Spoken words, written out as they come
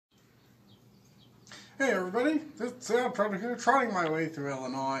Hey everybody, it's Oddtrotter here, trotting my way through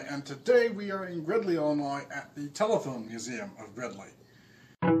Illinois, and today we are in Gridley, Illinois at the Telephone Museum of Gridley.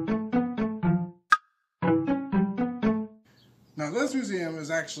 Now this museum is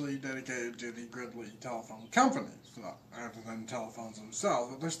actually dedicated to the Gridley Telephone Company, rather than telephones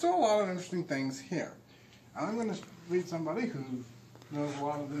themselves, but there's still a lot of interesting things here. I'm going to meet somebody who knows a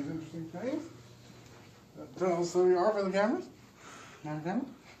lot of these interesting things. Tell us who you are for the cameras.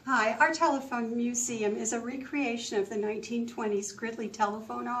 Hi, our telephone museum is a recreation of the 1920s Gridley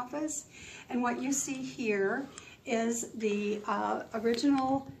telephone office, and what you see here is the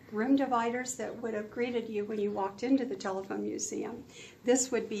original room dividers that would have greeted you when you walked into the telephone museum.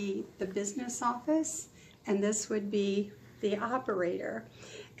 This would be the business office, and this would be the operator.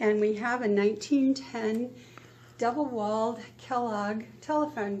 And we have a 1910 double-walled Kellogg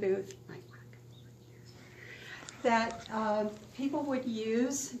telephone booth that people would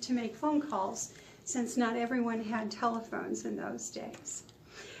use to make phone calls, since not everyone had telephones in those days.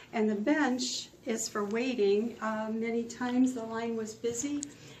 And the bench is for waiting. Many times the line was busy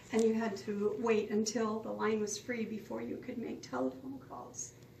and you had to wait until the line was free before you could make telephone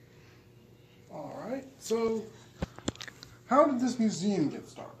calls. Alright, so how did this museum get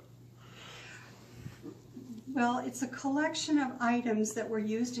started? Well, it's a collection of items that were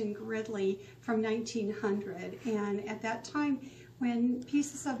used in Gridley from 1900, and at that time when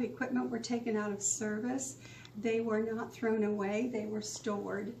pieces of equipment were taken out of service, they were not thrown away, they were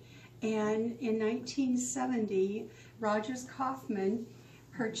stored. And in 1970, Rogers Kaufman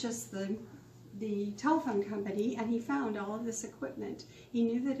purchased the telephone company, and he found all of this equipment. He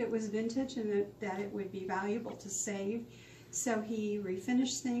knew that it was vintage and that it would be valuable to save, so he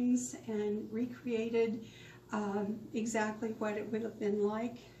refinished things and recreated exactly what it would have been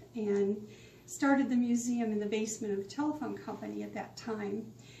like, and started the museum in the basement of the telephone company at that time.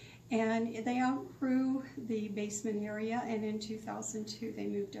 And they outgrew the basement area, and in 2002 they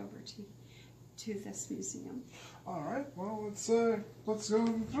moved over to this museum. All right, well, let's go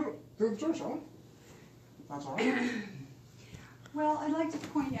through the tour, shall we? That's all right. Well, I'd like to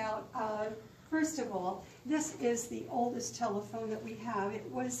point out, first of all, this is the oldest telephone that we have. It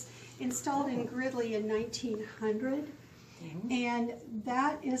was installed in Gridley in 1900, and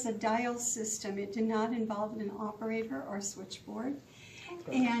that is a dial system. It did not involve an operator or switchboard.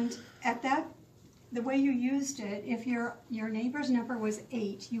 Okay. And at that, the way you used it, if your neighbor's number was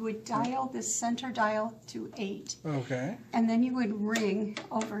 8, you would dial this center dial to 8. Okay. And then you would ring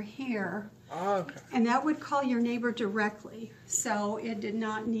over here. Okay. And that would call your neighbor directly, so it did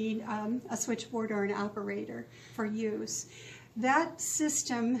not need a switchboard or an operator for use. That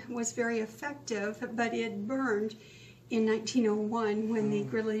system was very effective, but it burned in 1901 when the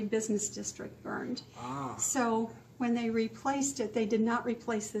Gridley Business District burned. So when they replaced it, they did not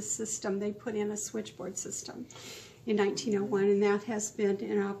replace this system. They put in a switchboard system in 1901, and that has been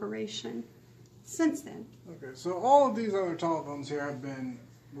in operation since then. Okay, so all of these other telephones here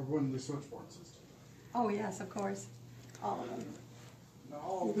were one of the switchboard systems. Oh yes, of course, all of them. Now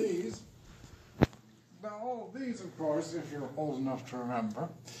all of these, of course, if you're old enough to remember,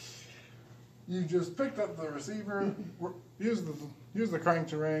 you just picked up the receiver, use the crank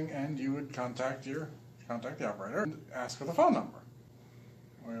to ring, and you would contact the operator and ask for the phone number.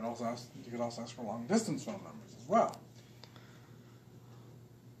 Or you could also ask for long distance phone numbers as well.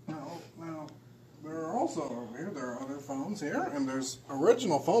 Now there are also over here, there are other phones here, and there's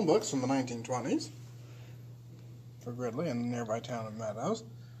original phone books from the 1920s for Gridley and the nearby town of Meadows.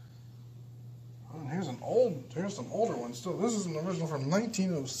 And here's some older ones still. This is an original from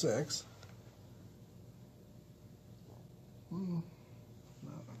 1906.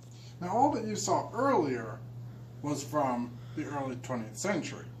 Now all that you saw earlier was from the early 20th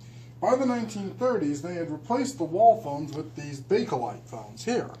century. By the 1930s, they had replaced the wall phones with these Bakelite phones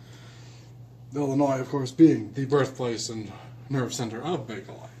here. Illinois, of course, being the birthplace and nerve center of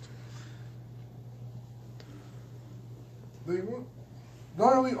Bakelite.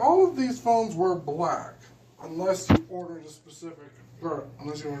 All of these phones were black, unless you ordered specific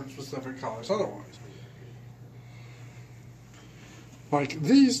colors otherwise. Like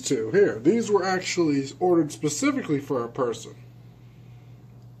these two here. These were actually ordered specifically for a person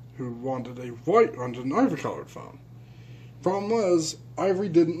who wanted an ivory-colored phone. Problem was, ivory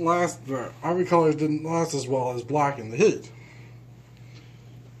colors didn't last as well as black in the heat.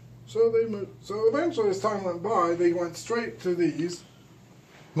 So eventually, as time went by, they went straight to these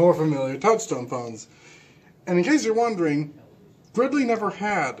more familiar touchstone phones. And in case you're wondering, Gridley never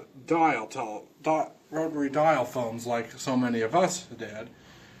had rotary dial phones like so many of us did,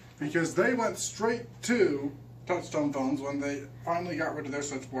 because they went straight to touch-tone phones when they finally got rid of their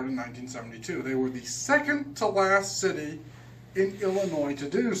switchboard in 1972. They were the second to last city in Illinois to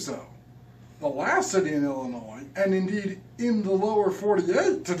do so. The last city in Illinois, and indeed in the lower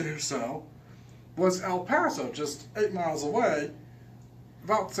 48 to do so, was El Paso, just 8 miles away,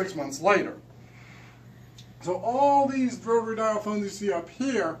 about 6 months later. So all these rotary dial phones you see up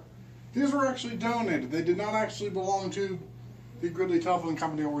here, these were actually donated. They did not actually belong to the Gridley Telephone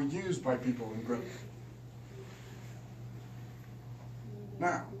Company or were used by people in Gridley.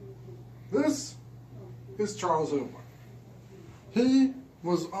 Now, this is Charles Hoover. He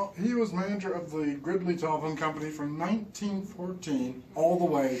was manager of the Gridley Telephone Company from 1914 all the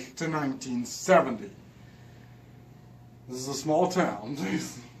way to 1970. This is a small town.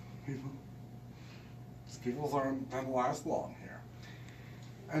 These people aren't going to last long here.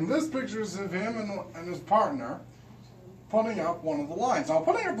 And this picture is of him and his partner putting up one of the lines. Now,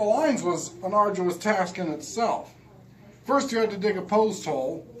 putting up the lines was an arduous task in itself. First, you had to dig a post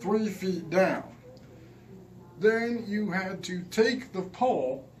hole 3 feet down. Then you had to take the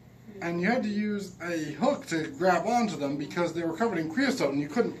pole and you had to use a hook to grab onto them because they were covered in creosote and you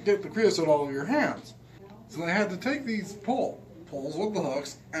couldn't get the creosote all over your hands. So they had to take these poles with the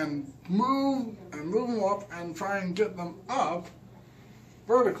hooks and move them up and try and get them up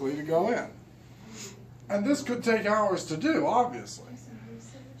vertically to go in. And this could take hours to do, obviously.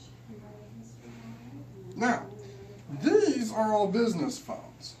 Now, these are all business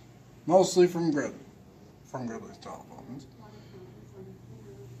phones, mostly from Gridley's telephones.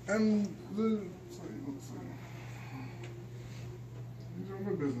 And let's see. These are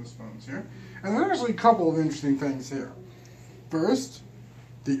the business phones here. And there's actually a couple of interesting things here. First,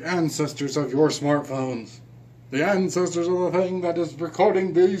 the ancestors of your smartphones. The ancestors of the thing that is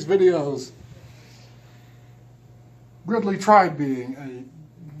recording these videos. Gridley tried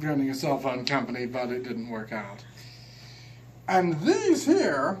running a cell phone company, but it didn't work out. And these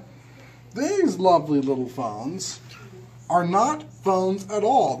here, these lovely little phones, are not phones at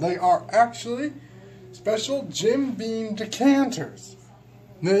all. They are actually special Jim Beam decanters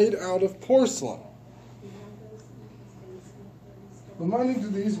made out of porcelain. The money to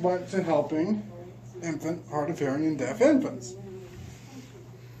these went to helping hard of hearing and deaf infants.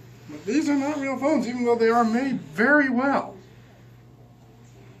 But these are not real phones, even though they are made very well.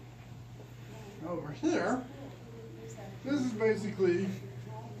 Over here, this is basically,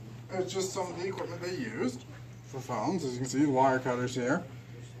 it's just some of the equipment they used for phones. As you can see, the wire cutters here.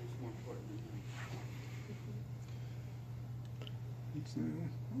 Let's see,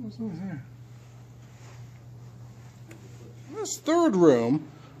 what was this here? In this third room,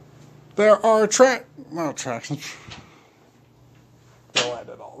 there are attractions. They'll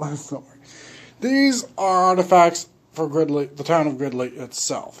edit all this, don't worry. These are artifacts for Gridley, the town of Gridley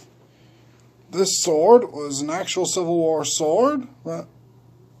itself. This sword was an actual Civil War sword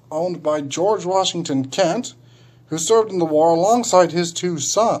owned by George Washington Kent, who served in the war alongside his 2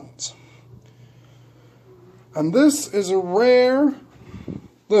 sons. And this is a rare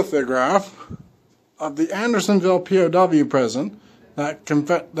lithograph of the Andersonville POW prison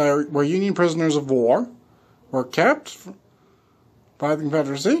where Union prisoners of war were kept by the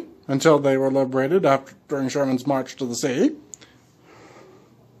Confederacy until they were liberated during Sherman's march to the sea.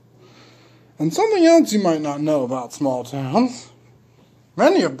 And something else you might not know about small towns,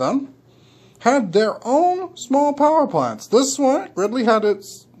 many of them had their own small power plants. This one, Gridley had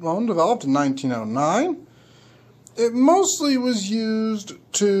its own developed in 1909. It mostly was used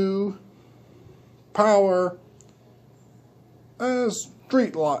to power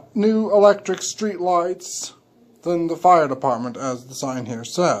new electric street lights than the fire department, as the sign here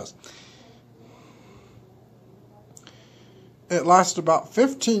says. It lasted about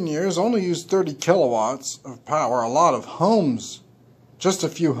 15 years, only used 30 kilowatts of power. A lot of homes, just a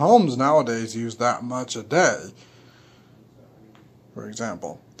few homes nowadays use that much a day, for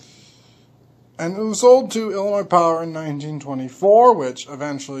example. And it was sold to Illinois Power in 1924, which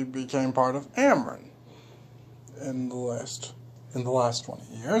eventually became part of Ameren in the last 20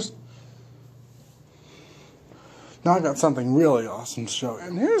 years. Now I got something really awesome to show you.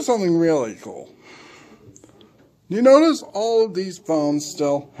 And here's something really cool. You notice all of these phones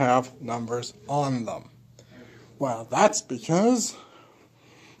still have numbers on them. Well, that's because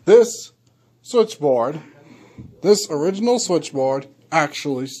this switchboard, this original switchboard,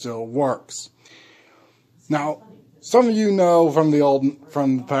 actually still works. Now, some of you know from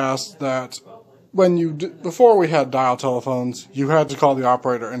the past that before we had dial telephones, you had to call the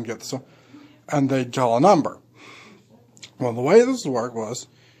operator and and they'd call a number. Well, the way this worked was,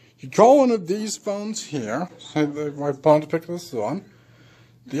 you call one of these phones here, say my phone to pick this one,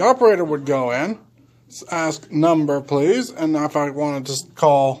 the operator would go in, ask number, please. And if I wanted to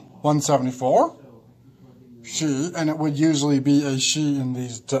call 174, she, and it would usually be a she in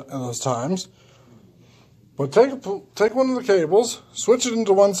those times. But take one of the cables, switch it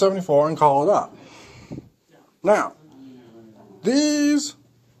into 174, and call it up. Now, these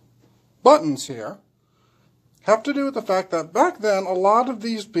buttons here have to do with the fact that back then a lot of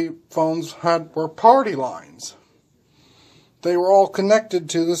these phones were party lines. They were all connected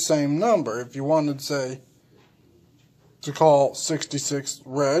to the same number. If you wanted, say, to call 66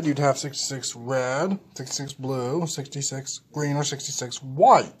 red, you'd have 66 red, 66 blue, 66 green, or 66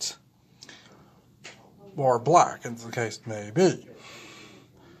 white. Or black, as the case may be.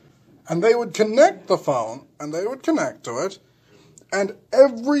 And they would connect the phone, and they would connect to it, and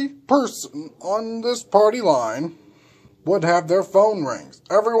every person on this party line would have their phone rings.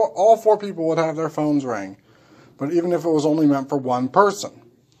 All 4 people would have their phones ring, but even if it was only meant for one person.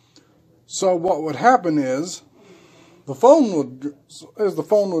 So what would happen is, as the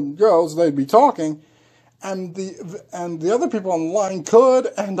phone would go, so they'd be talking, and the other people on the line could,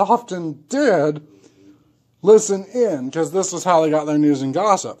 and often did, listen in, because this is how they got their news and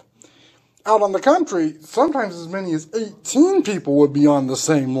gossip. Out on the country, sometimes as many as 18 people would be on the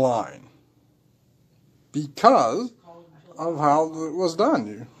same line because of how it was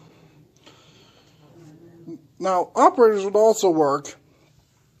done. Now, operators would also work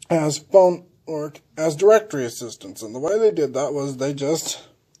as directory assistants, and the way they did that was they just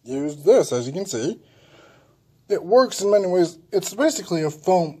used this, as you can see. It works in many ways. It's basically a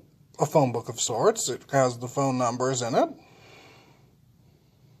phone book of sorts. It has the phone numbers in it.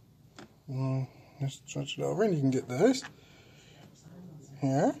 Just switch it over and you can get this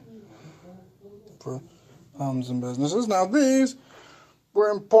here for homes and businesses. Now these were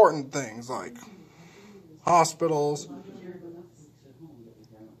important things like hospitals,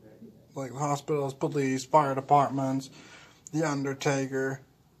 police, fire departments, the undertaker,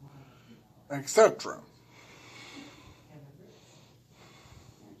 etc.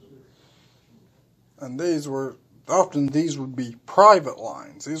 And these would be private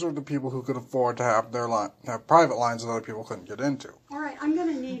lines. These were the people who could afford to have have private lines that other people couldn't get into. All right, I'm going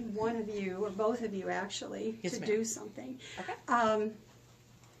to need one of you, or both of you actually, to do something. Okay.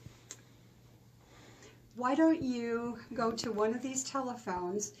 Why don't you go to one of these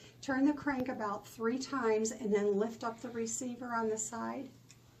telephones, turn the crank about 3 times, and then lift up the receiver on the side?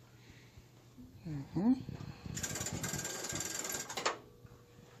 Mm-hmm.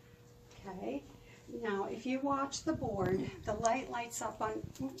 Okay. Now, if you watch the board, the light lights up on,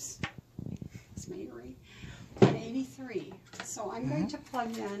 oops, it's Mary, on 83. So I'm going to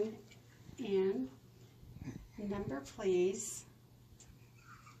plug in number, please.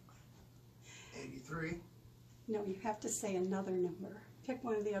 83. No, you have to say another number. Pick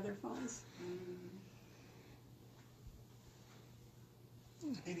one of the other phones.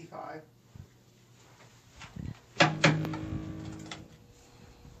 85.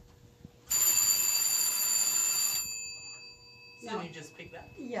 So you just pick that?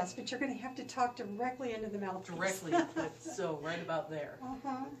 Yes, but you're going to have to talk directly into the mouthpiece. Directly, so right about there.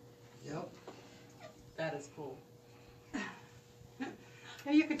 Uh-huh. Yep. That is cool.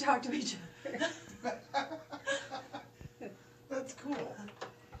 Now you can talk to each other. That's cool.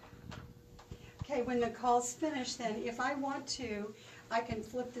 Okay, when the call's finished, then if I want to, I can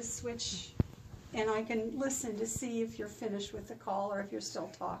flip this switch and I can listen to see if you're finished with the call or if you're still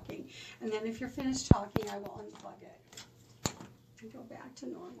talking. And then if you're finished talking, I will unplug it and go back to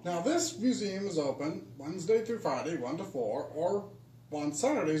normal. Now this museum is open Wednesday through Friday, 1 to 4, or on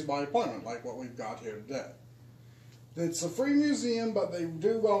Saturdays by appointment, like what we've got here today. It's a free museum, but they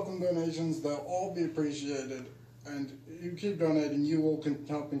do welcome donations. They'll all be appreciated. And you keep donating, you will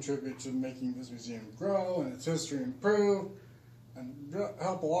help contribute to making this museum grow and its history improve and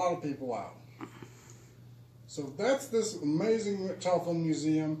help a lot of people out. So that's this amazing telephone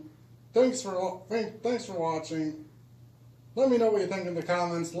museum. Thanks for watching. Let me know what you think in the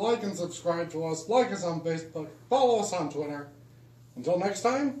comments. Like and subscribe to us. Like us on Facebook. Follow us on Twitter. Until next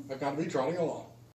time, I've got to be trotting along.